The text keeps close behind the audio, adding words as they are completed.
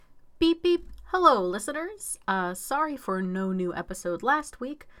Hello, listeners. Sorry for no new episode last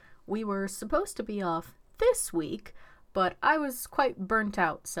week. We were supposed to be off this week, but I was quite burnt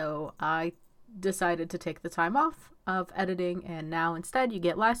out, so I decided to take the time off of editing, and now instead you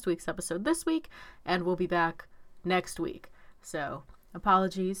get last week's episode this week, and we'll be back next week. So,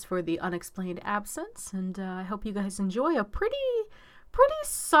 apologies for the unexplained absence, and I hope you guys enjoy a pretty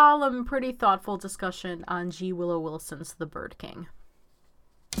solemn, pretty thoughtful discussion on G. Willow Wilson's The Bird King.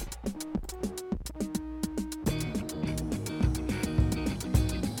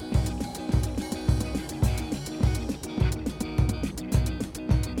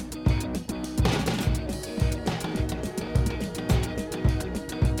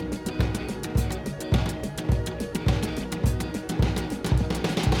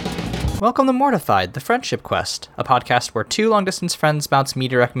 Welcome to Mortified, the Friendship Quest, a podcast where two long-distance friends bounce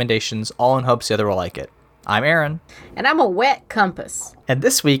media recommendations, all in hopes the other will like it. I'm Aaron. And I'm a wet compass. And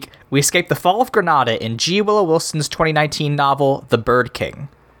this week, we escape the fall of Granada in G. Willow Wilson's 2019 novel, The Bird King.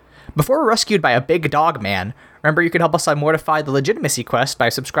 Before we're rescued by a big dog man, remember you can help us on Mortified the Legitimacy Quest by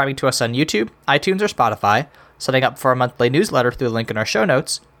subscribing to us on YouTube, iTunes, or Spotify, signing up for our monthly newsletter through the link in our show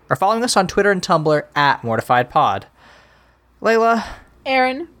notes, or following us on Twitter and Tumblr at MortifiedPod. Layla.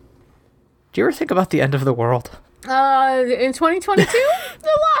 Aaron. Do you ever think about the end of the world? In 2022? A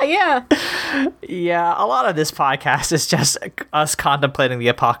lot, yeah. Yeah, a lot of this podcast is just us contemplating the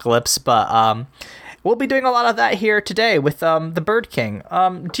apocalypse, but we'll be doing a lot of that here today with The Bird King.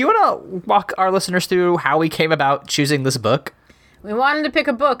 Do you want to walk our listeners through how we came about choosing this book? We wanted to pick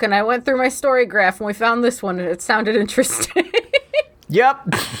a book, and I went through my story graph, and we found this one, and it sounded interesting.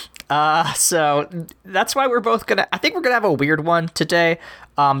 Yep. So that's why I think we're gonna have a weird one today,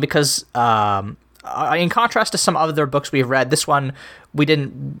 because in contrast to some other books we've read, this one we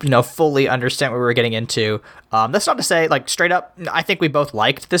didn't, fully understand what we were getting into. That's not to say, straight up, I think we both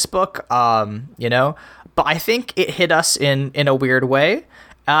liked this book, but I think it hit us in a weird way,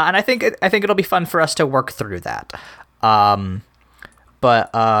 and I think it'll be fun for us to work through that.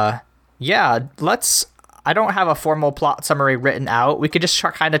 Yeah, I don't have a formal plot summary written out. We could just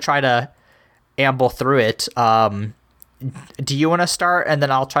try to amble through it. Do you want to start, and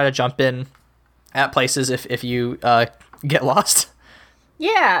then I'll try to jump in at places if you get lost?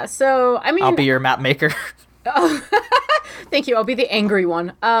 Yeah, so, I mean... I'll be your map maker. Oh, thank you. I'll be the angry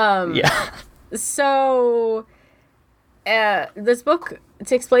one. Yeah. So, this book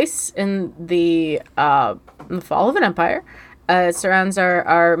takes place in the fall of an empire. It surrounds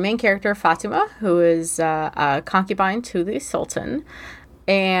our main character, Fatima, who is a concubine to the Sultan.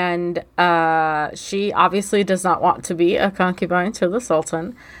 And she obviously does not want to be a concubine to the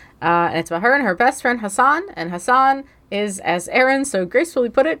Sultan. And it's about her and her best friend, Hassan. And Hassan is, as Aaron so gracefully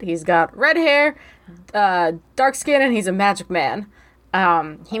put it, he's got red hair, dark skin, and he's a magic man.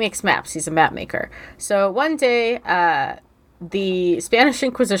 He makes maps. He's a map maker. So one day... the Spanish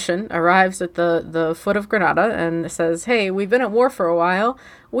Inquisition arrives at the foot of Granada and says, hey, we've been at war for a while.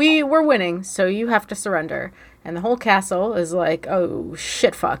 We're winning, so you have to surrender. And the whole castle is like, oh,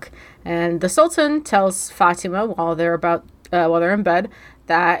 shit fuck. And the Sultan tells Fatima while they're in bed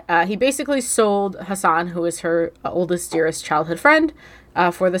that he basically sold Hassan, who is her oldest, dearest childhood friend,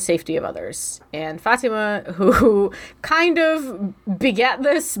 for the safety of others. And Fatima, who kind of begat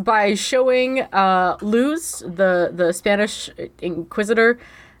this by showing Luz, the Spanish Inquisitor,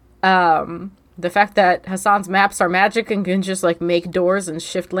 the fact that Hassan's maps are magic and can just make doors and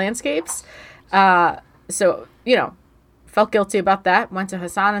shift landscapes. So, felt guilty about that, went to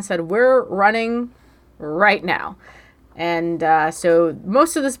Hassan and said, we're running right now. And so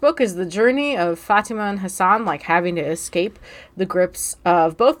most of this book is the journey of Fatima and Hassan, having to escape the grips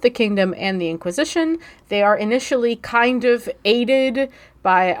of both the kingdom and the Inquisition. They are initially kind of aided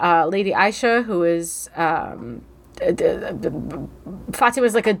by Lady Aisha, who is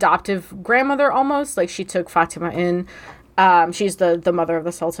Fatima's adoptive grandmother almost. She took Fatima in. She's the mother of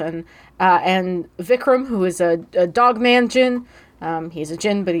the Sultan. And Vikram, who is a dog man jinn. He's a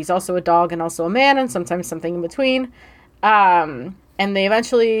jinn, but he's also a dog and also a man, and sometimes something in between. And they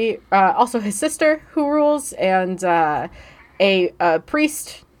eventually, also his sister who rules, and a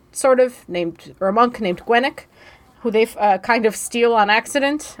priest, sort of, or a monk named Gwennick, who they kind of steal on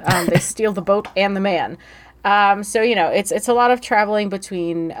accident. They steal the boat and the man. So, it's a lot of traveling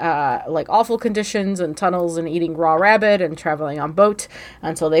between, awful conditions and tunnels and eating raw rabbit and traveling on boat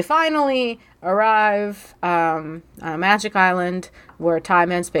until they finally arrive on a magic island where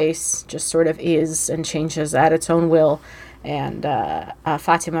time and space just sort of is and changes at its own will. And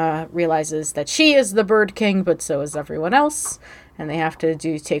Fatima realizes that she is the Bird King, but so is everyone else. And they have to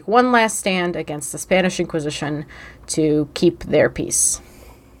take one last stand against the Spanish Inquisition to keep their peace.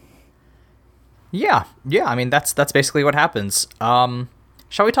 Yeah. I mean, that's basically what happens.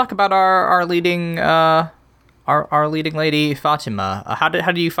 Shall we talk about our leading our leading lady, Fatima? How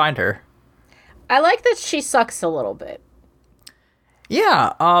do you find her? I like that she sucks a little bit.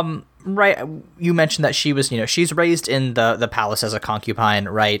 Yeah. Right. You mentioned that she was, she's raised in the palace as a concubine,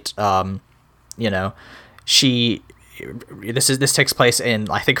 right? You know, she. This takes place in,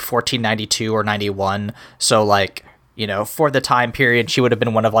 I think, 1492 or 91. So like, for the time period, she would have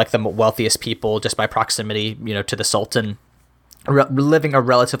been one of like the wealthiest people just by proximity, to the Sultan. Living a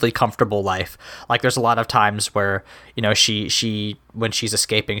relatively comfortable life. Like there's a lot of times where she when she's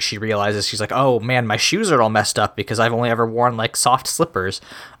escaping, she realizes, she's like, oh man, my shoes are all messed up because I've only ever worn like soft slippers,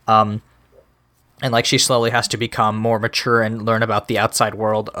 and like she slowly has to become more mature and learn about the outside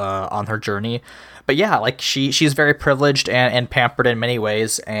world on her journey. But yeah, like she's very privileged and pampered in many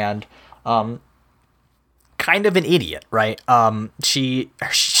ways, and kind of an idiot, right? She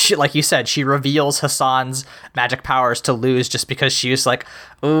like you said, she reveals Hassan's magic powers to Luz just because she was like,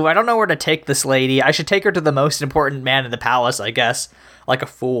 "Ooh, I don't know where to take this lady. I should take her to the most important man in the palace, I guess." Like a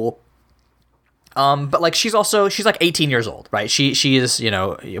fool. But like she's like 18 years old, right? She is,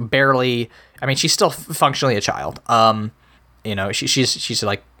 barely. I mean, she's still functionally a child. She's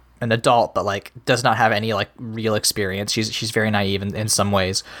like an adult, but like does not have any like real experience. She's very naive in some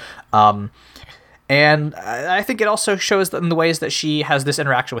ways. And I think it also shows in the ways that she has this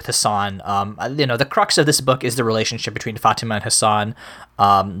interaction with Hassan. The crux of this book is the relationship between Fatima and Hassan.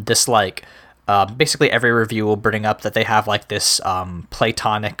 Basically every review will bring up that they have like this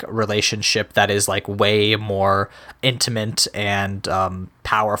platonic relationship that is like way more intimate and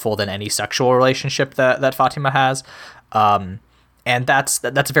powerful than any sexual relationship that Fatima has. And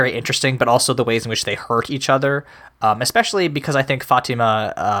that's very interesting, but also the ways in which they hurt each other, especially because I think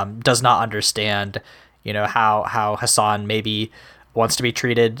Fatima does not understand, how Hassan maybe wants to be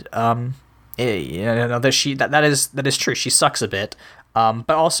treated. That is true. She sucks a bit, but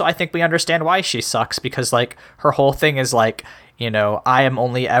also I think we understand why she sucks, because like her whole thing is like, I am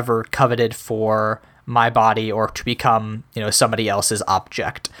only ever coveted for my body or to become, somebody else's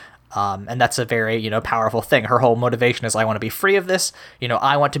object. And that's a very, powerful thing. Her whole motivation is, I want to be free of this.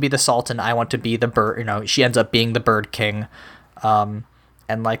 I want to be the Sultan. I want to be the bird. She ends up being the Bird King. And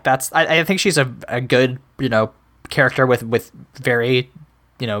like, I think she's a good, character with very,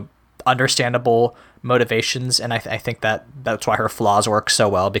 understandable motivations. And I think that's why her flaws work so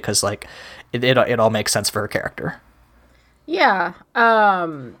well, because like it all makes sense for her character. Yeah.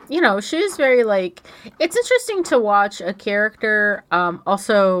 She's very like, it's interesting to watch a character.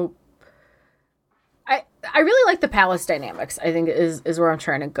 Also, I really like the palace dynamics, I think is where I'm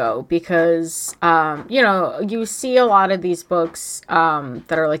trying to go, because, you see a lot of these books,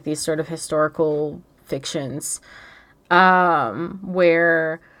 that are like these sort of historical fictions,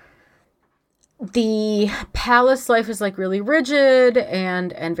 where the palace life is like really rigid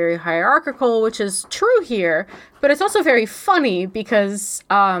and very hierarchical, which is true here, but it's also very funny because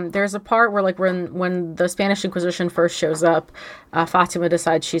there's a part where like when the Spanish Inquisition first shows up, Fatima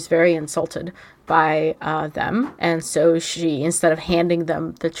decides she's very insulted by them, and so she, instead of handing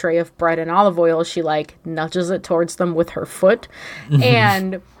them the tray of bread and olive oil, she like nudges it towards them with her foot.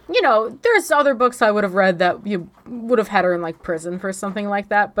 And there's other books I would have read that you would have had her in like prison for something like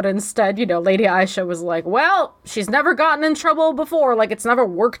that. But instead, Lady Aisha was like, well, she's never gotten in trouble before. Like, it's never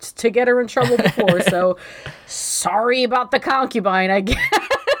worked to get her in trouble before. So sorry about the concubine, I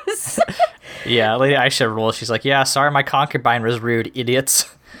guess. Yeah, Lady Aisha rules. She's like, yeah, sorry, my concubine was rude,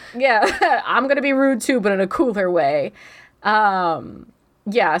 idiots. Yeah, I'm going to be rude too, but in a cooler way.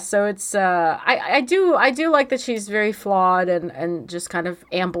 Yeah, so it's I do like that she's very flawed and just kind of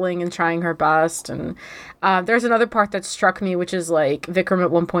ambling and trying her best. And there's another part that struck me, which is like Vikram at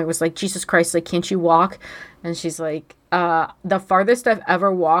one point was like, Jesus Christ, like, can't you walk? And she's like, the farthest I've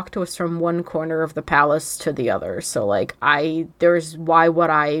ever walked was from one corner of the palace to the other. So like why would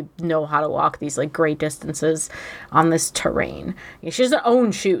I know how to walk these like great distances on this terrain? She doesn't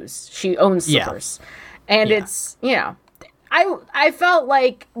own shoes. She owns slippers. Yeah. And it's, I felt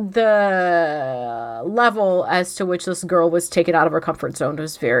like the level as to which this girl was taken out of her comfort zone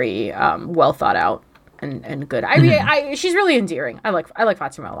was very well thought out and good. She's really endearing. I like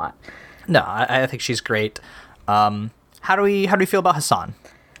Fatima a lot. No, I think she's great. How do we feel about Hassan?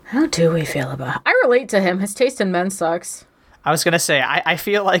 How do we feel about? I relate to him. His taste in men sucks. I was gonna say, I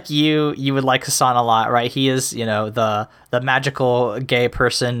feel like you would like Hassan a lot, right? He is, the magical gay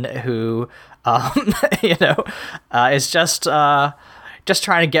person who, is just, just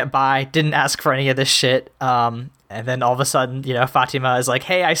trying to get by, didn't ask for any of this shit. And then all of a sudden, Fatima is like,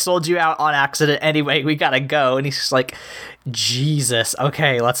 hey, I sold you out on accident anyway, we gotta go. And he's just like, Jesus,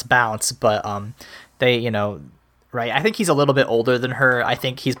 okay, let's bounce. But they, right, I think he's a little bit older than her. I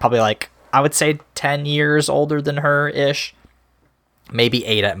think he's probably like, I would say 10 years older than her-ish. Maybe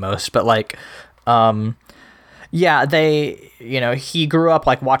 8 at most. But like, yeah, they, he grew up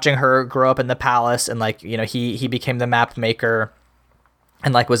like watching her grow up in the palace, and like, he became the map maker,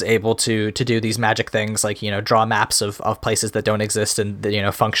 and like was able to do these magic things, like, draw maps of places that don't exist, and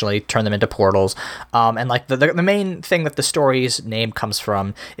functionally turn them into portals. And like the main thing that the story's name comes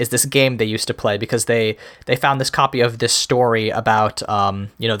from is this game they used to play, because they found this copy of this story about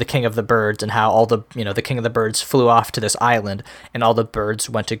the king of the birds, and how all the the king of the birds flew off to this island, and all the birds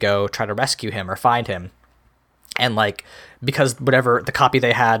went to go try to rescue him or find him. And like, because whatever the copy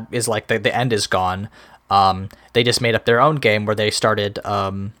they had is like the end is gone, they just made up their own game where they started,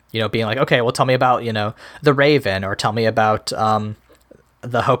 being like, okay, well, tell me about, the raven, or tell me about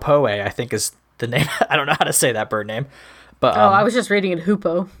the hopoe, I think is the name. I don't know how to say that bird name. But I was just reading it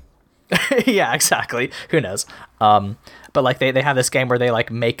hoopoe. Yeah, exactly. Who knows? But like they have this game where they like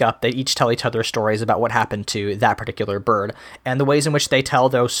they each tell each other stories about what happened to that particular bird, and the ways in which they tell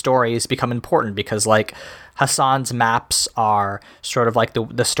those stories become important, because like Hassan's maps are sort of like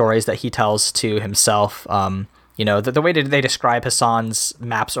the stories that he tells to himself. The way they describe Hassan's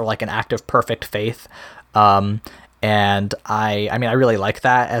maps are like an act of perfect faith. And I really like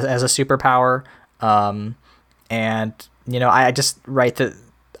that as a superpower. And I just write that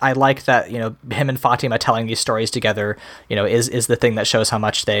I like that, him and Fatima telling these stories together, is the thing that shows how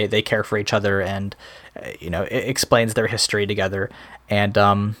much they care for each other, and, it explains their history together. And,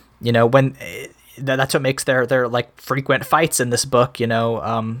 when that's what makes their like frequent fights in this book,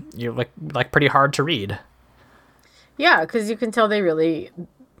 you're like pretty hard to read. Yeah, because you can tell they really,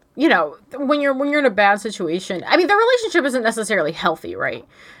 when you're in a bad situation, I mean, their relationship isn't necessarily healthy, right?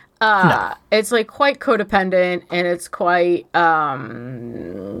 No. It's like quite codependent, and it's quite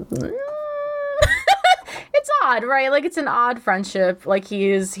it's odd, right? Like, it's an odd friendship. Like,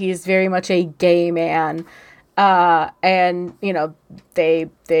 he's very much a gay man, and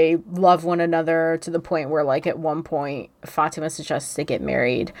they love one another to the point where, like, at one point Fatima suggests they get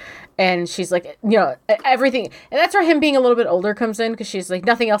married, and she's like, everything, and that's where him being a little bit older comes in, because she's like,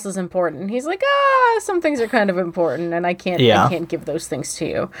 nothing else is important, and he's like, some things are kind of important, and I can't give those things to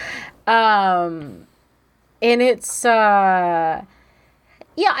you. And it's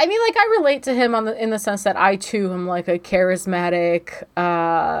yeah, I mean, like, I relate to him in the sense that I too am like a charismatic,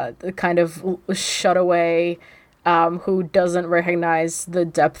 kind of shut away, who doesn't recognize the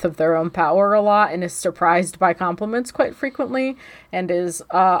depth of their own power a lot, and is surprised by compliments quite frequently, and is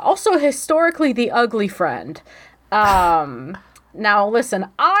also historically the ugly friend. Now, listen,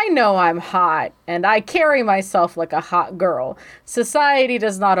 I know I'm hot, and I carry myself like a hot girl. Society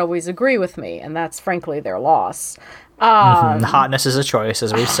does not always agree with me, and that's frankly their loss. Hotness is a choice,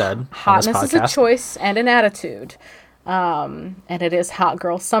 as we've said. Hotness is a choice and an attitude. And it is hot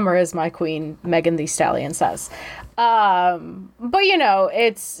girl summer, as my queen Megan Thee Stallion says. But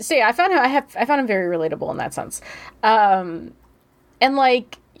it's, so yeah, I found him very relatable in that sense. And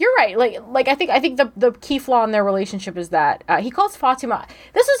like, you're right. Like I think the key flaw in their relationship is that he calls Fatima.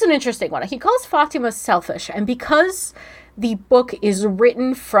 This is an interesting one. He calls Fatima selfish, and because the book is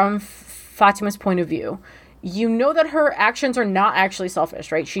written from Fatima's point of view, that her actions are not actually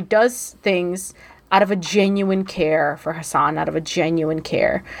selfish, right? She does things out of a genuine care for Hassan, out of a genuine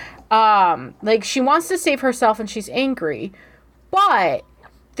care. Like, she wants to save herself, and she's angry, but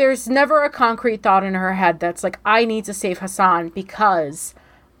there's never a concrete thought in her head that's like, I need to save Hassan because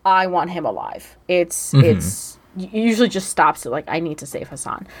I want him alive. It's usually just stops at like, I need to save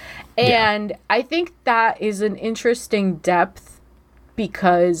Hassan. And I think that is an interesting depth,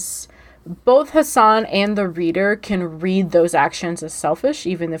 because both Hassan and the reader can read those actions as selfish,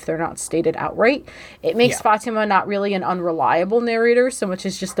 even if they're not stated outright. It makes Fatima not really an unreliable narrator so much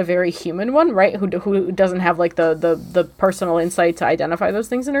as just a very human one, right? Who doesn't have like the personal insight to identify those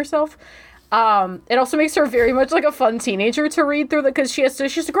things in herself. It also makes her very much like a fun teenager to read through, because she has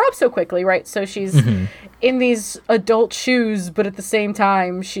to grow up so quickly, right? So she's in these adult shoes, but at the same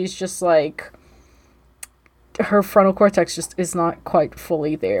time, she's just like, her frontal cortex just is not quite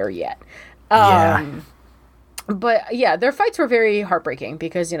fully there yet. But yeah, their fights were very heartbreaking,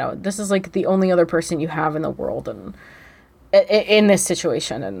 because this is like the only other person you have in the world, and in this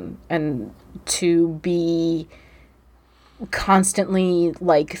situation, and to be constantly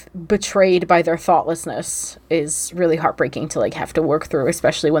like betrayed by their thoughtlessness is really heartbreaking to like have to work through,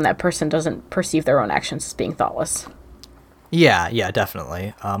 especially when that person doesn't perceive their own actions as being thoughtless. Yeah,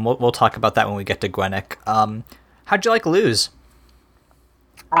 definitely. We'll talk about that when we get to Gwennick. How'd you like Luz?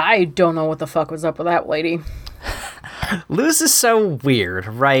 I don't know what the fuck was up with that lady. Luz is so weird,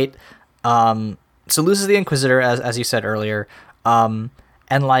 right? So Luz is the Inquisitor, as you said earlier, and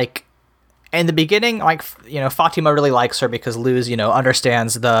like in the beginning, like, you know, Fatima really likes her because Luz, you know,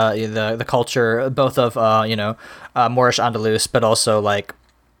 understands the culture both of Moorish Andalus, but also like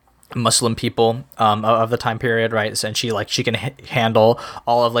Muslim people of the time period, right? And she can handle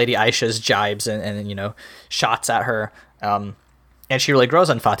all of Lady Aisha's jibes and you know, shots at her, and she really grows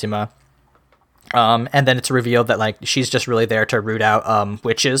on Fatima. And then it's revealed that like she's just really there to root out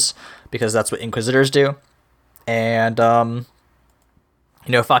witches, because that's what Inquisitors do. And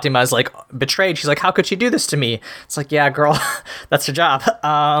you know, Fatima is like betrayed. She's like, how could she do this to me? It's like, yeah, girl, that's her job.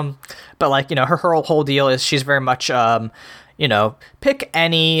 But like, you know, her whole deal is she's very much you know, pick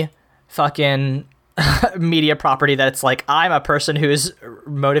any fucking media property that's like, I'm a person who is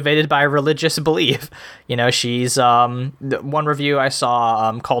motivated by religious belief. You know, she's one review I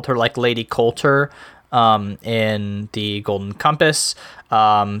saw called her like Lady Coulter in the Golden Compass.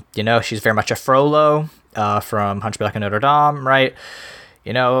 You know, she's very much a Frollo from Hunchback of Notre Dame, right?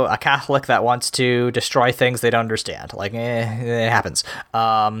 You know, a Catholic that wants to destroy things they don't understand. Like, it happens.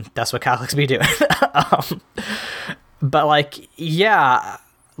 That's what Catholics be doing. But like, yeah,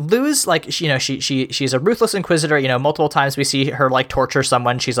 Luz, like, you know, she's a ruthless Inquisitor. You know, multiple times we see her like torture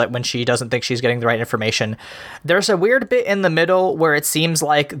someone. She's like, when she doesn't think she's getting the right information. There's a weird bit in the middle where it seems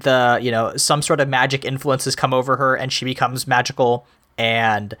like some sort of magic influences come over her and she becomes magical,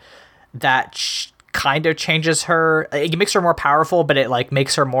 and that kind of changes her. It makes her more powerful, but it like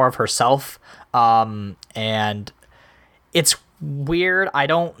makes her more of herself. And it's weird. I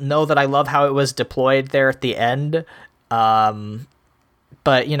don't know that I love how it was deployed there at the end.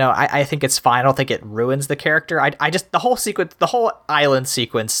 But you know, I think it's fine. I don't think it ruins the character. I just, the whole island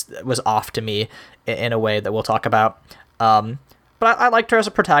sequence was off to me in a way that we'll talk about. But I liked her as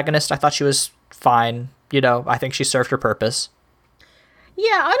a protagonist. I thought she was fine. You know, I think she served her purpose.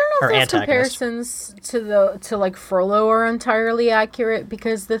 Yeah, I don't know if those antagonist. comparisons to like Frollo are entirely accurate,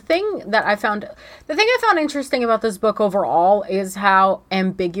 because the thing I found interesting about this book overall is how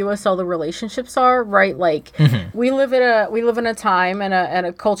ambiguous all the relationships are, right? Like, we live in a time and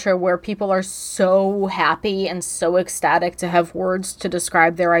a culture where people are so happy and so ecstatic to have words to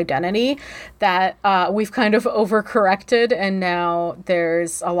describe their identity that we've kind of overcorrected, and now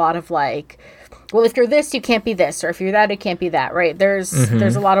there's a lot of like, well, if you're this, you can't be this, or if you're that, it can't be that, right? There's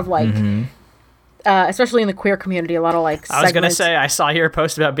a lot of like, especially in the queer community, a lot of like. I was gonna say, I saw your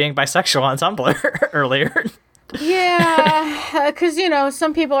post about being bisexual on Tumblr earlier. Yeah, because you know,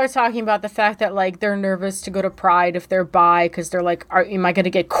 some people are talking about the fact that like they're nervous to go to Pride if they're bi, because they're like, am I going to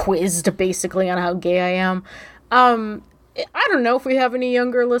get quizzed basically on how gay I am? I don't know if we have any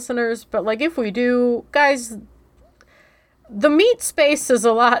younger listeners, but like if we do, guys. The meat space is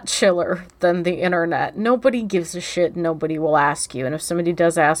a lot chiller than the internet. Nobody gives a shit. Nobody will ask you. And if somebody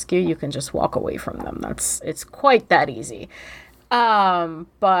does ask you, you can just walk away from them. It's quite that easy.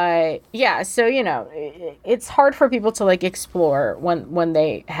 But yeah, so, you know, it's hard for people to like explore when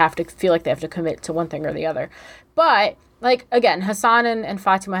they have to feel like they have to commit to one thing or the other. But like, again, Hassan and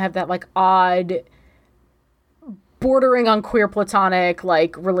Fatima have that like odd bordering on queer platonic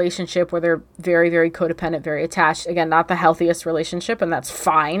like relationship where they're very, very codependent, very attached. Again, not the healthiest relationship, and that's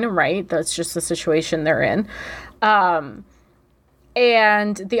fine, right? That's just the situation they're in. And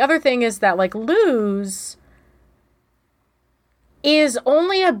the other thing is that like Luz is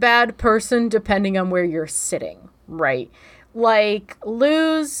only a bad person depending on where you're sitting, right? Like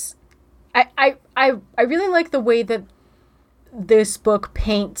Luz, I really like the way that this book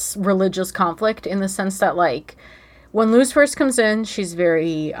paints religious conflict, in the sense that like when Luz first comes in, she's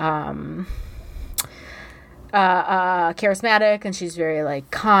very charismatic, and she's very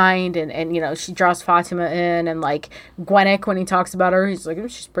like kind, and you know, she draws Fatima in, and like Gwennick, when he talks about her, he's like, oh,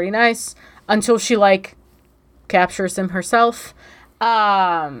 she's pretty nice, until she like captures him herself.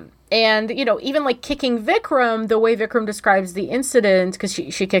 And you know, even like kicking Vikram, the way Vikram describes the incident, because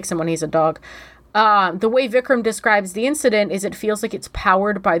she kicks him when he's a dog. The way Vikram describes the incident is it feels like it's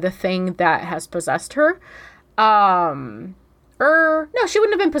powered by the thing that has possessed her. No, she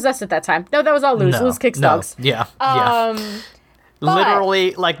wouldn't have been possessed at that time. No, that was all Luz. Luz kicks dogs. Yeah. But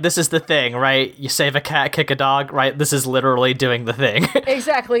literally, like, this is the thing, right? You save a cat, kick a dog, right? This is literally doing the thing.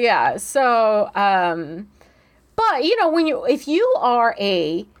 Exactly, yeah. So, but, you know, if you are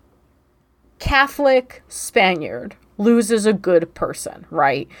a Catholic Spaniard, Luz is a good person,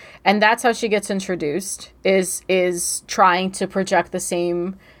 right? And that's how she gets introduced, is trying to project the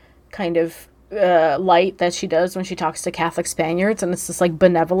same kind of light that she does when she talks to Catholic Spaniards, and it's this like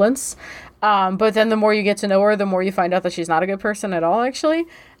benevolence. But then the more you get to know her, the more you find out that she's not a good person at all, actually.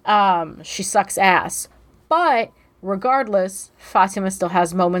 She sucks ass. But regardless, Fatima still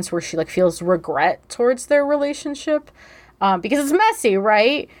has moments where she like feels regret towards their relationship. Because it's messy,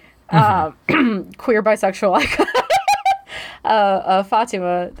 right? Queer bisexual icon.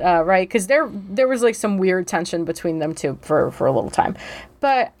 Fatima, right? Because there was like some weird tension between them two for a little time.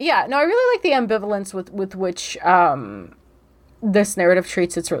 But yeah, no, I really like the ambivalence with which this narrative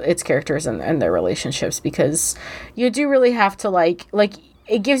treats its characters and their relationships, because you do really have to like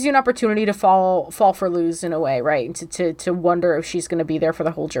it gives you an opportunity to fall for Luz in a way, right? To wonder if she's going to be there for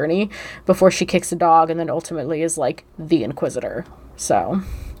the whole journey before she kicks a dog and then ultimately is like the Inquisitor. So,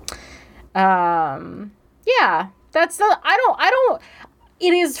 yeah, that's the, I don't,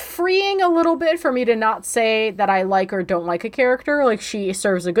 it is freeing a little bit for me to not say that I like or don't like a character. Like, she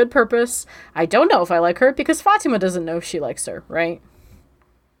serves a good purpose. I don't know if I like her because Fatima doesn't know if she likes her, right?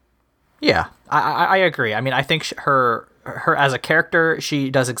 Yeah, I agree. I mean, I think her as a character,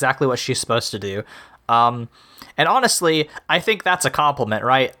 she does exactly what she's supposed to do. And honestly, I think that's a compliment,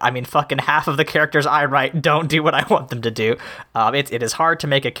 right? I mean, fucking half of the characters I write don't do what I want them to do. It is hard to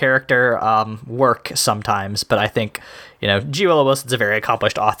make a character work sometimes, but I think, G. Willow Wilson's a very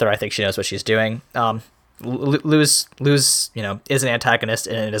accomplished author. I think she knows what she's doing. Luz, is an antagonist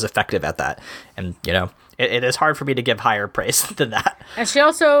and it is effective at that. And, it is hard for me to give higher praise than that. And she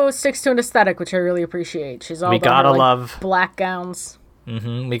also sticks to an aesthetic, which I really appreciate. She's all about her, love black gowns.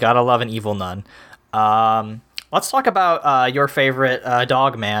 Mm-hmm. We gotta love an evil nun. Let's talk about your favorite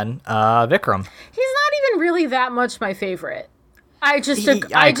dog man, Vikram. He's not even really that much my favorite. I just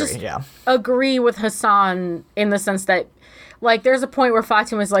agree with Hassan in the sense that, like, there's a point where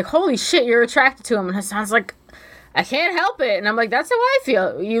Fatima's like, holy shit, you're attracted to him. And Hassan's like, I can't help it. And I'm like, that's how I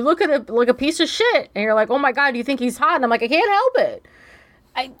feel. You look at it like a piece of shit and you're like, oh my God, you think he's hot? And I'm like, I can't help it.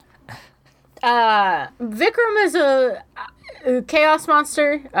 Vikram is a chaos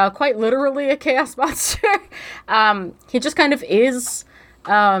monster, quite literally a chaos monster. He just kind of is.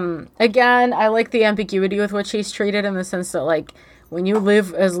 Again, I like the ambiguity with which he's treated, in the sense that, like, when you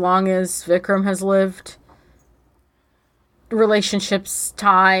live as long as Vikram has lived, relationships,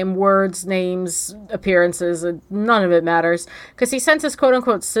 time, words, names, appearances, none of it matters. Because he sent his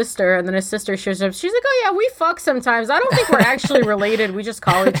quote-unquote sister, and then his sister shows up. She's like, oh yeah, we fuck sometimes. I don't think we're actually related. We just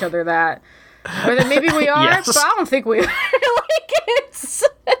call each other that. Or that maybe we are, yes. But I don't think we are. Like, it's...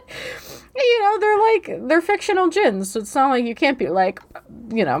 they're fictional djinns, so it's not like you can't be like,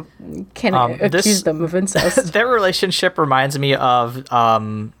 can't accuse them of incest. Their relationship reminds me of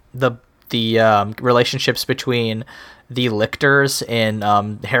the relationships between the lictors in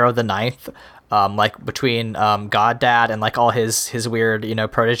Harrow the Ninth, like between God Dad and like all his weird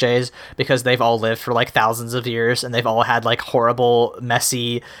proteges, because they've all lived for like thousands of years and they've all had like horrible,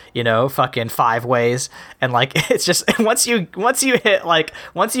 messy fucking 5 ways, and like it's just once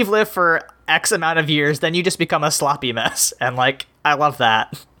you've lived for X amount of years, then you just become a sloppy mess, and like I love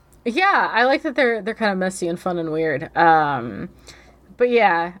that. Yeah, I like that they're kind of messy and fun and weird. But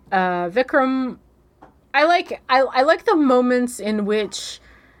yeah, Vikram, I like the moments in which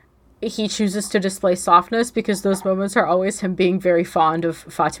he chooses to display softness, because those moments are always him being very fond of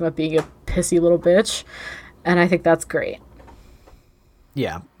Fatima being a pissy little bitch, and I think that's great.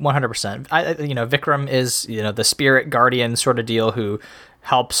 Yeah, 100%. Vikram is the spirit guardian sort of deal who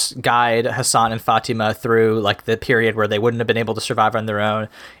helps guide Hassan and Fatima through like the period where they wouldn't have been able to survive on their own,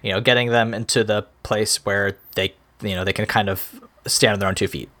 getting them into the place where they can kind of stand on their own 2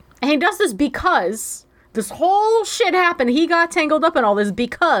 feet. And he does this because this whole shit happened. He got tangled up in all this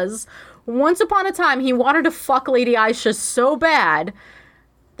because once upon a time he wanted to fuck Lady Aisha so bad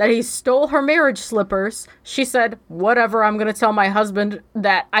that he stole her marriage slippers. She said, whatever, I'm going to tell my husband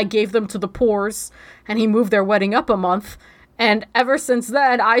that I gave them to the poors, and he moved their wedding up a month. And ever since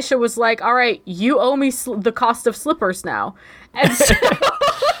then, Aisha was like, all right, you owe me the cost of slippers now. And so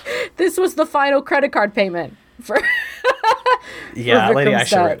this was the final credit card payment for... Yeah, Lady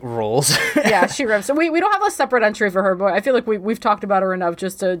Aisha rules. Yeah, she rips. So we don't have a separate entry for her, but I feel like we've talked about her enough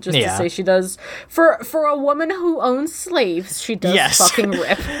just to say she does. For a woman who owns slaves, she does fucking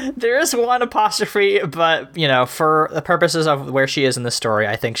rip. There is one apostrophe, but for the purposes of where she is in the story,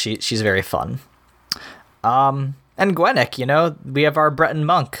 I think she's very fun. And Gwennick, we have our Breton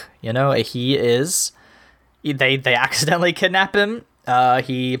monk. He is. They accidentally kidnap him.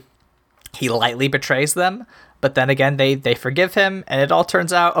 He lightly betrays them. But then again, they forgive him, and it all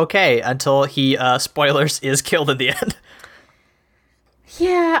turns out okay until he, spoilers, is killed in the end.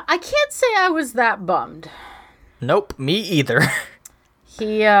 Yeah, I can't say I was that bummed. Nope, me either.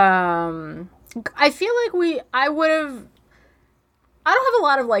 He I feel like I would have. I don't have a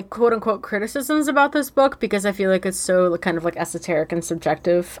lot of like quote unquote criticisms about this book because I feel like it's so kind of like esoteric and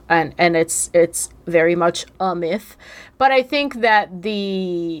subjective, and it's very much a myth. But I think that one of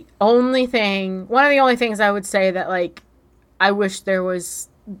the only things I would say that like I wish there was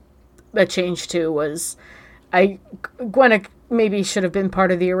a change to was Gwennick maybe should have been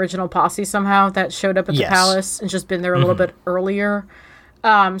part of the original posse somehow that showed up at the palace and just been there a little bit earlier.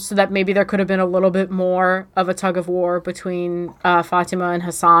 So that maybe there could have been a little bit more of a tug of war between Fatima and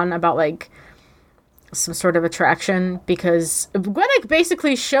Hassan about like some sort of attraction, because Gwennick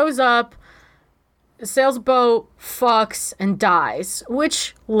basically shows up, sails a boat, fucks, and dies.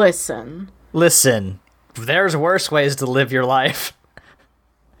 Which, listen, there's worse ways to live your life.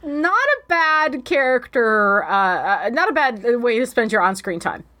 Not a bad character, not a bad way to spend your on-screen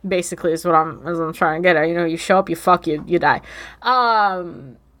time, basically, is what I'm trying to get at. You know, you show up, you fuck, you die.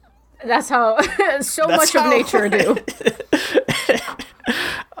 That's how much of nature do.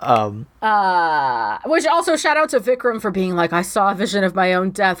 Which also, shout out to Vikram for being like, I saw a vision of my own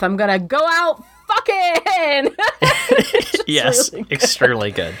death. I'm gonna go out fucking. Yes, really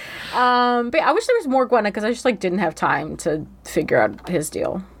extremely good. But yeah, I wish there was more Gwennick because I just like didn't have time to figure out his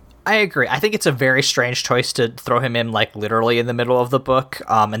deal. I agree. I think it's a very strange choice to throw him in like literally in the middle of the book,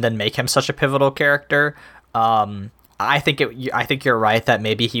 and then make him such a pivotal character. I think you're right that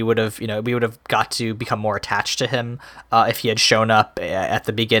maybe we would have got to become more attached to him if he had shown up at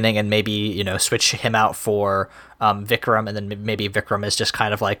the beginning, and maybe switch him out for Vikram, and then maybe Vikram is just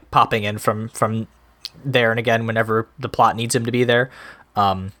kind of like popping in from there and again whenever the plot needs him to be there.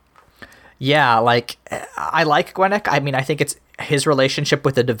 Yeah, like I like Gwennick. I mean, I think his relationship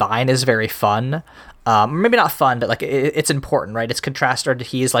with the divine is very fun. Maybe not fun, but like it's important, right? It's contrasted.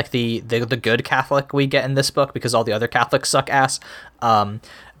 He's like the good Catholic we get in this book because all the other Catholics suck ass.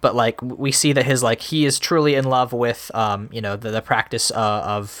 But like we see that he is truly in love with the practice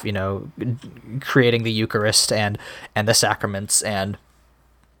of creating the Eucharist and the sacraments, and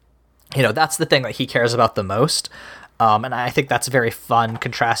that's the thing that he cares about the most. And I think that's very fun,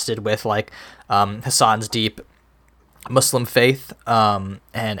 contrasted with like Hassan's deep Muslim faith, and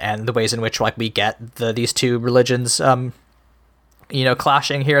the ways in which like we get these two religions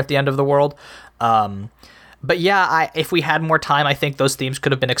clashing here at the end of the world. But yeah, if we had more time, I think those themes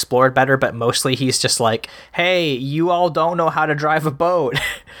could have been explored better, but mostly he's just like, hey, you all don't know how to drive a boat,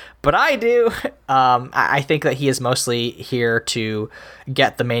 but I do. I think that he is mostly here to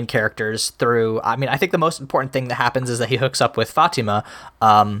get the main characters through. I mean, I think the most important thing that happens is that he hooks up with Fatima,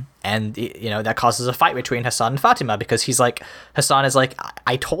 and that causes a fight between Hassan and Fatima, because Hassan is like,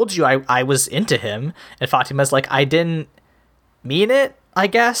 I told you I was into him, and Fatima's like, I didn't mean it, I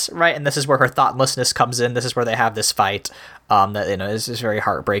guess, right? And this is where her thoughtlessness comes in. This is where they have this fight that is very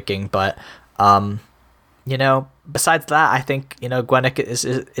heartbreaking. But besides that, I think Gwennick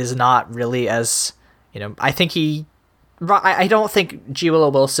is not really as I think I don't think G. Willow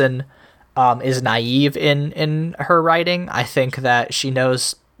Wilson is naive in her writing. I think that she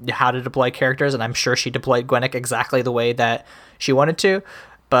knows how to deploy characters, and I'm sure she deployed Gwennick exactly the way that she wanted to.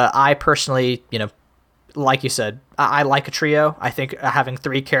 But I personally, like you said, I like a trio. I think having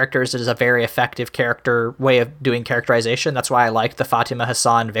three characters is a very effective character way of doing characterization. That's why I like the Fatima,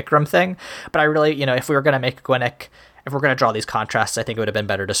 Hassan, Vikram thing. But I really, if we were going to make Gwennick, if we're going to draw these contrasts, I think it would have been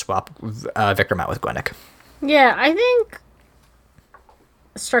better to swap Vikram out with Gwennick. Yeah, I think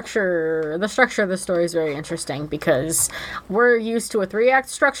the structure of the story is very interesting because we're used to a 3-act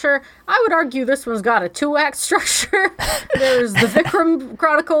structure. I would argue this one's got a 2-act structure. There's the Vikram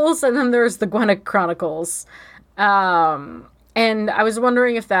Chronicles, and then there's the Gwennick Chronicles. And I was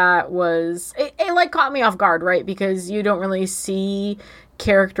wondering if that was... It like caught me off guard, right? Because you don't really see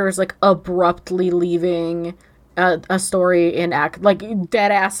characters like abruptly leaving a story in act, like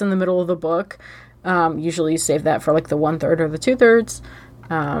dead ass in the middle of the book. Usually you save that for like the 1/3 or the 2/3.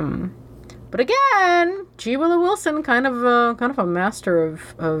 But again, G. Willow Wilson, kind of a master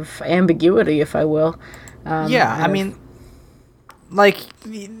of ambiguity, if I will. I mean, like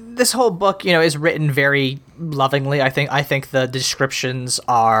this whole book, is written very lovingly. I think the descriptions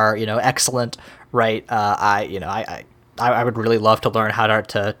are, excellent, right? I would really love to learn how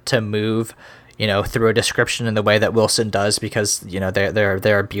to move, through a description in the way that Wilson does, because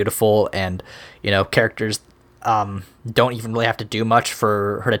they're beautiful, and characters don't even really have to do much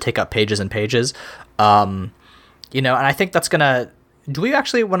for her to take up pages and pages. And I think that's gonna... Do we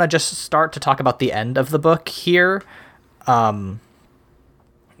actually want to just start to talk about the end of the book here? Because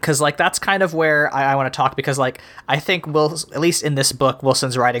like that's kind of where I want to talk, because like I think at least in this book,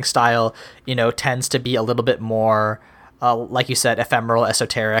 Wilson's writing style, tends to be a little bit more, like you said, ephemeral,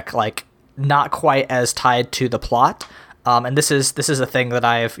 esoteric. Like not quite as tied to the plot. And this is a thing that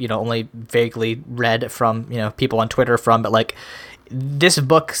I've, only vaguely read from, people on Twitter from, but like this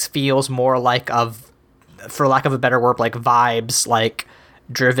book feels more like for lack of a better word, like vibes, like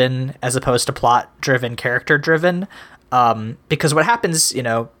driven as opposed to plot driven, character driven. Because what happens,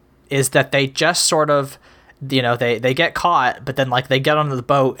 is that they just sort of, they get caught, but then like they get onto the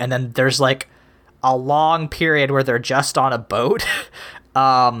boat and then there's like a long period where they're just on a boat.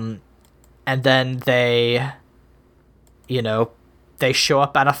 And then they show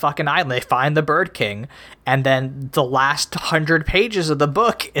up on a fucking island. They find the Bird King. And then the last 100 pages of the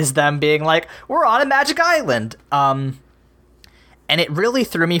book is them being like, we're on a magic island. And it really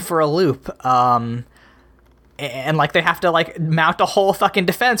threw me for a loop. And like they have to like mount a whole fucking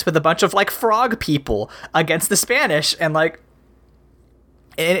defense with a bunch of like frog people against the Spanish. And like,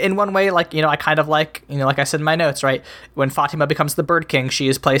 in one way, like, I kind of like, like I said in my notes, right? When Fatima becomes the Bird King, she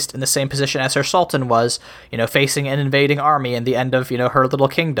is placed in the same position as her sultan was, facing an invading army in the end of, her little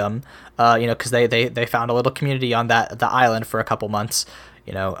kingdom, because they found a little community on the island for a couple months.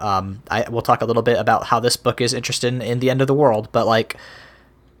 We'll talk a little bit about how this book is interested in the end of the world, but like,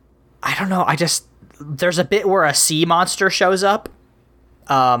 I don't know. There's a bit where a sea monster shows up,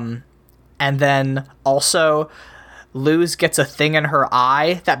 and then also Luz gets a thing in her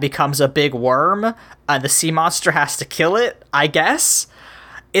eye that becomes a big worm, and the sea monster has to kill it, I guess.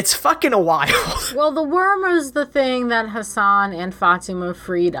 It's fucking wild. Well, the worm is the thing that Hassan and Fatima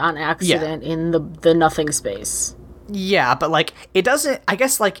freed on accident in the nothing space. Yeah, but like it doesn't. I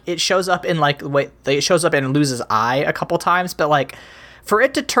guess like it shows up in like it shows up in Luz's eye a couple times, but like for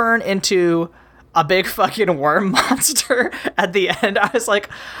it to turn into a big fucking worm monster at the end, I was like,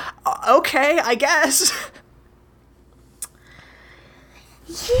 okay, I guess.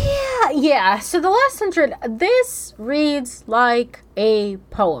 Yeah. So the last 100, this reads like a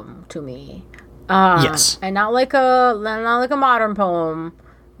poem to me. Yes, and not like a modern poem.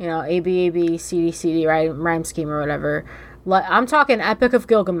 A B A B C D C D rhyme scheme or whatever. I'm talking Epic of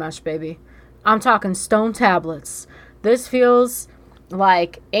Gilgamesh, baby. I'm talking stone tablets. This feels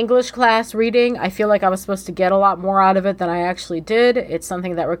like English class reading. I feel like I was supposed to get a lot more out of it than I actually did. It's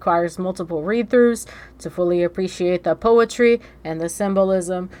something that requires multiple read-throughs to fully appreciate the poetry and the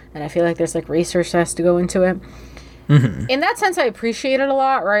symbolism, and I feel like there's like research that has to go into it. Mm-hmm. In that sense, I appreciate it a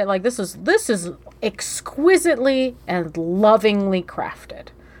lot, right? Like this is exquisitely and lovingly crafted,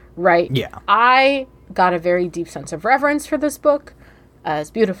 right? Yeah. I got a very deep sense of reverence for this book.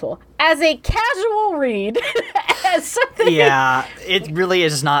 It's beautiful. As a casual read, as something... Yeah, it really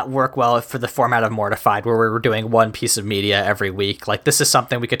does not work well for the format of Mortified, where we're doing one piece of media every week. Like, this is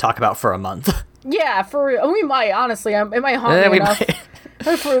something we could talk about for a month. Yeah, we might, honestly. It might haunt me enough.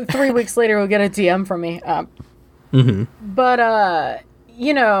 For 3 weeks later, we'll get a DM from me. But,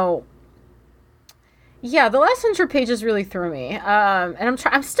 yeah, the last 100 pages really threw me. And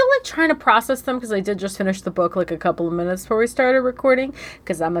I'm still like trying to process them because I did just finish the book like a couple of minutes before we started recording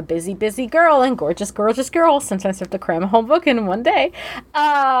because I'm a busy girl and gorgeous girl. Sometimes I have to cram a whole book in one day.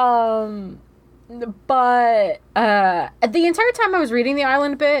 But the entire time I was reading the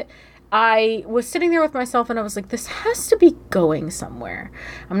island bit, I was sitting there with myself and I was like, this has to be going somewhere.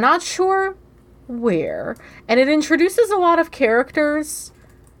 I'm not sure where. And it introduces a lot of characters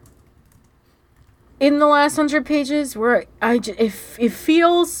in the last 100 pages where it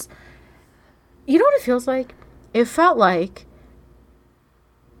feels, you know what it feels like? It felt like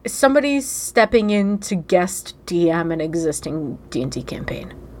somebody's stepping in to guest DM an existing D&D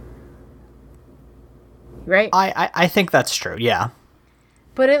campaign. Right? I think that's true, yeah.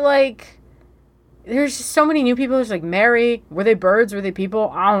 But it like, there's just so many new people. There's like Mary. Were they birds? Were they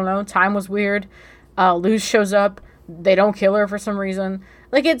people? I don't know. Time was weird. Luz shows up. They don't kill her for some reason.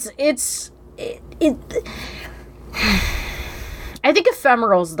 Like I think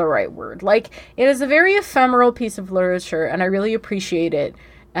ephemeral is the right word. Like, it is a very ephemeral piece of literature, and I really appreciate it.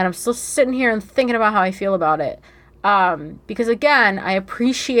 And I'm still sitting here and thinking about how I feel about it. Because, again, I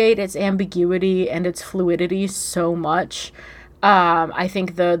appreciate its ambiguity and its fluidity so much. I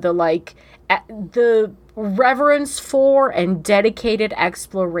think the reverence for and dedicated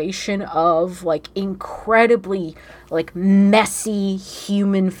exploration of, like, incredibly, like, messy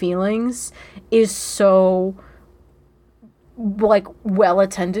human feelings is so, like, well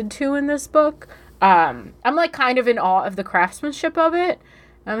attended to in this book. I'm, like, kind of in awe of the craftsmanship of it.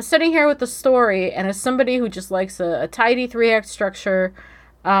 I'm sitting here with the story, and as somebody who just likes a tidy 3-act structure,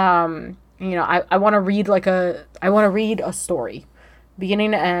 I want to read a story,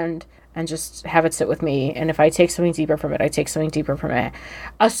 beginning to end, and just have it sit with me. And if I take something deeper from it, I take something deeper from it.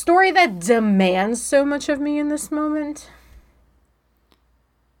 A story that demands so much of me in this moment.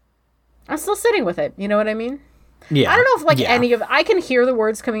 I'm still sitting with it. You know what I mean? Yeah. I don't know if yeah. any of I can hear the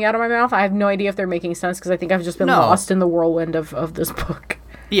words coming out of my mouth. I have no idea if they're making sense because I think I've just been No. lost in the whirlwind of this book.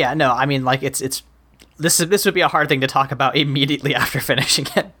 Yeah, no, I mean, like, it's this would be a hard thing to talk about immediately after finishing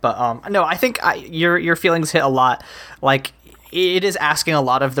it, but no, I think your feelings hit a lot. Like, it is asking a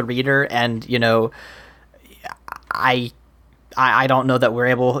lot of the reader, and I don't know that we're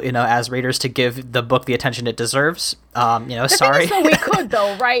able, as readers, to give the book the attention it deserves. Sorry. Thing is, we could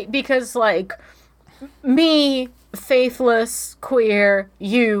though, right? Because like me, faithless, queer,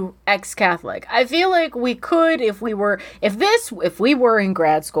 you, ex-Catholic. I feel like we could if we were in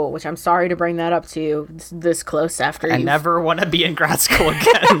grad school, which I'm sorry to bring that up to you this close after you. I never want to be in grad school again,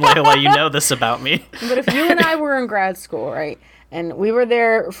 Layla. You know this about me. But if you and I were in grad school, right? And we were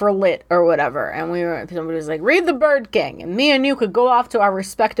there for lit or whatever, and somebody was like, read The Bird King, and me and you could go off to our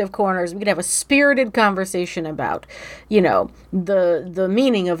respective corners. We could have a spirited conversation about, the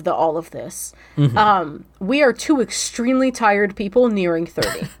meaning of all of this. Mm-hmm. We are two extremely tired people nearing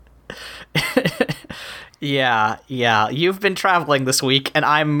 30. Yeah. You've been traveling this week, and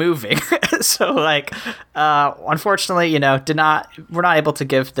I'm moving. So, like, unfortunately, we're not able to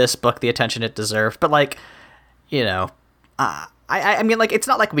give this book the attention it deserved. But, like, I mean, like, it's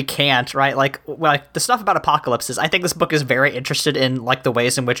not like we can't, right? Like the stuff about apocalypses, I think this book is very interested in, like, the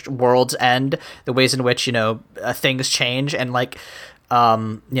ways in which worlds end, the ways in which, things change, and, like,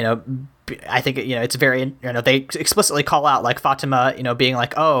 I think, it's very, they explicitly call out, like, Fatima, being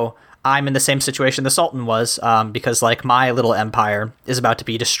like, oh, I'm in the same situation the Sultan was, because, like, my little empire is about to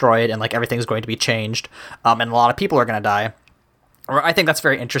be destroyed, and, like, everything's going to be changed, and a lot of people are going to die. I think that's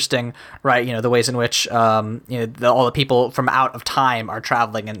very interesting, right? The ways in which all the people from out of time are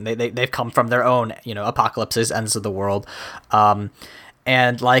traveling, and they've come from their own apocalypses, ends of the world,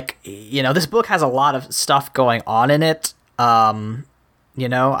 and like this book has a lot of stuff going on in it. I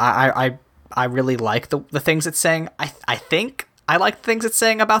really like the things it's saying. I think I like the things it's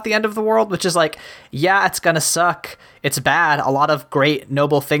saying about the end of the world, which is like, yeah, it's gonna suck. It's bad. A lot of great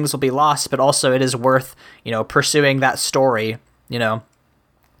noble things will be lost, but also it is worth pursuing that story.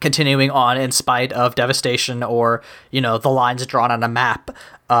 Continuing on in spite of devastation or, the lines drawn on a map,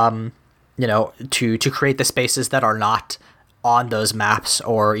 to create the spaces that are not on those maps,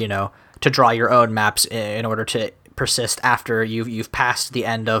 or, to draw your own maps in order to persist after you've passed the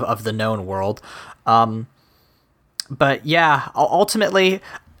end of the known world. But yeah, ultimately,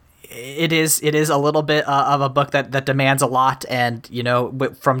 it is a little bit of a book that demands a lot, and,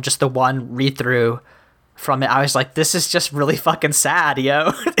 from just the one read through from it, I was like, this is just really fucking sad,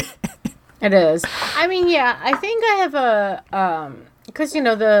 yo. It is. I mean, yeah, I think I have a because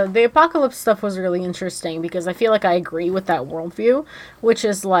the apocalypse stuff was really interesting because I feel like I agree with that worldview, which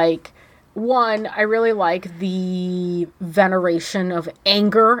is like, one, I really like the veneration of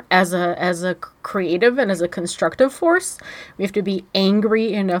anger as a creative and as a constructive force. We have to be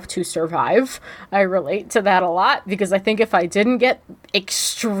angry enough to survive. I relate to that a lot because I think if I didn't get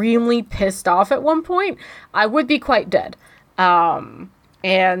extremely pissed off at one point, I would be quite dead. So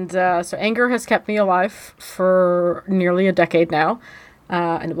anger has kept me alive for nearly a decade now,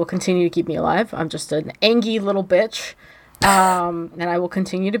 and it will continue to keep me alive. I'm just an angry little bitch, and I will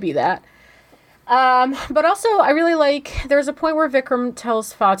continue to be that. But also, I really like, there's a point where Vikram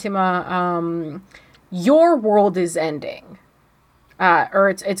tells Fatima, your world is ending, or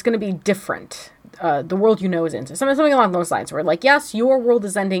it's going to be different. The world is ending. Something along those lines, where like, yes, your world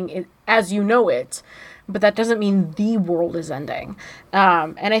is ending as you know it, but that doesn't mean the world is ending.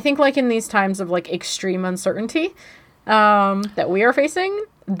 And I think like in these times of like extreme uncertainty, that we are facing,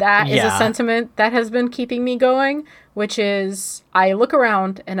 that is a sentiment that has been keeping me going, which is I look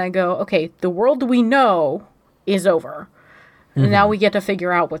around and I go, okay, the world we know is over. Mm-hmm. Now we get to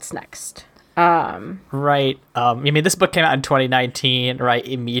figure out what's next. Right. I mean, this book came out in 2019, right?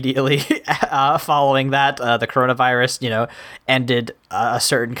 Immediately following that, the coronavirus, ended a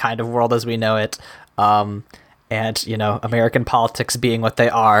certain kind of world as we know it. And, American politics being what they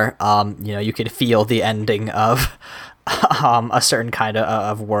are, you could feel the ending of a certain kind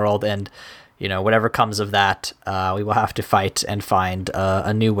of world, and whatever comes of that, we will have to fight and find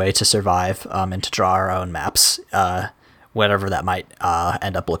a new way to survive, and to draw our own maps, whatever that might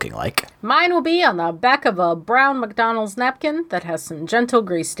end up looking like. Mine will be on the back of a brown McDonald's napkin that has some gentle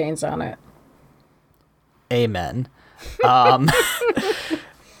grease stains on it. Amen.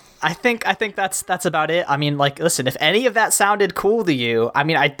 I think that's about it. I mean, like, listen, if any of that sounded cool to you, I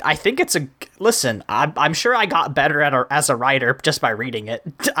mean, I think it's listen, I'm sure I got better as a writer just by reading it.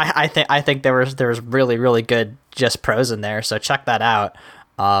 I think there was really, really good just prose in there. So check that out.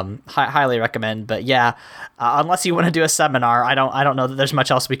 Highly recommend. But yeah, unless you want to do a seminar, I don't know that there's much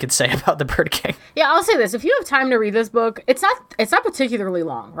else we could say about the Bird King. Yeah, I'll say this: if you have time to read this book, it's not particularly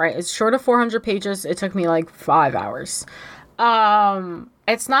long, right? It's short of 400 pages. It took me like 5 hours.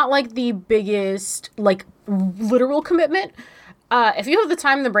 It's not like the biggest like literal commitment. If you have the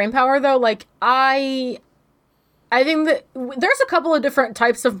time and the brain power, though, like I think that there's a couple of different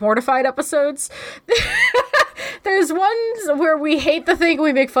types of mortified episodes. There's ones where we hate the thing,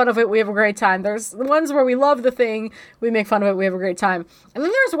 we make fun of it, we have a great time. There's the ones where we love the thing, we make fun of it, we have a great time. And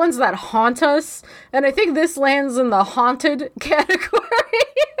then there's ones that haunt us, and I think this lands in the haunted category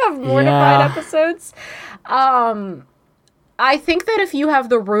of mortified episodes. I think that if you have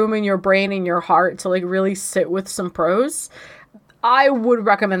the room in your brain and your heart to like really sit with some prose, I would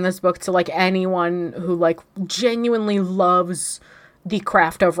recommend this book to like anyone who like genuinely loves the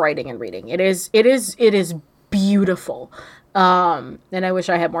craft of writing and reading. It is beautiful. And I wish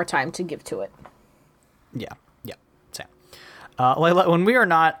I had more time to give to it. Yeah. Same. Layla, when we are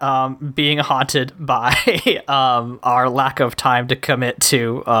not being haunted by our lack of time to commit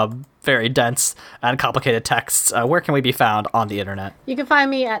to very dense and complicated texts, where can we be found on the internet? You can find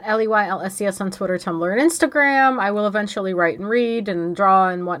me at LEYLSCS on Twitter, Tumblr, and Instagram. I will eventually write and read and draw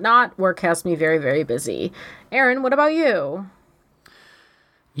and whatnot. Work has me very, very busy. Aaron, what about you?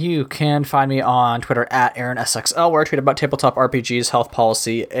 You can find me on Twitter at AaronSXL, where I tweet about tabletop RPGs, health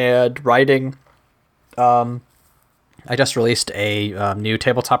policy, and writing. I just released a new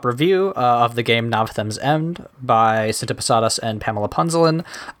tabletop review of the game Navthem's End by Cinta Posadas and Pamela Punzelin,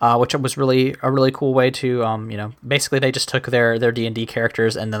 which was really a really cool way to, basically they just took their D&D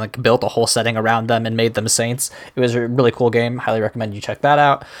characters and then like built a whole setting around them and made them saints. It was a really cool game. Highly recommend you check that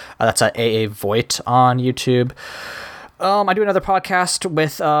out. That's at AA Voigt on YouTube. I do another podcast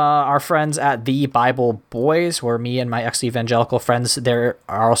with our friends at The Bible Boys, where me and my ex-evangelical friends, there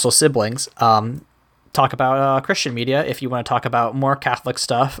are also siblings, talk about Christian media. If you want to talk about more Catholic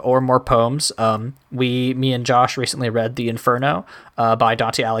stuff or more poems, me and Josh recently read The Inferno by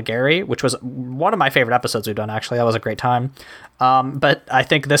Dante Alighieri, which was one of my favorite episodes we've done, actually. That was a great time. But I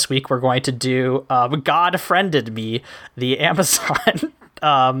think this week we're going to do God Friended Me, the Amazon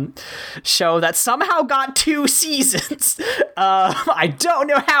show that somehow got 2 seasons. I don't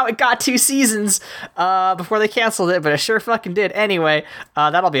know how it got 2 seasons before they canceled it, but it sure fucking did. Anyway,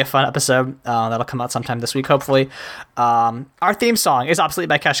 that'll be a fun episode. That'll come out sometime this week, hopefully. Our theme song is Obsolete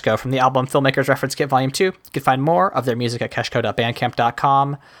by Keshko from the album Filmmakers Reference Kit Volume 2. You can find more of their music at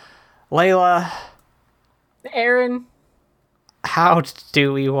keshko.bandcamp.com. Layla. Aaron. How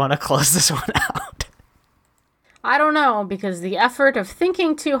do we want to close this one out? I don't know, because the effort of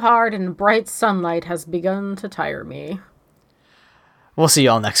thinking too hard in bright sunlight has begun to tire me. We'll see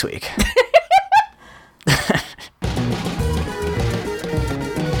you all next week.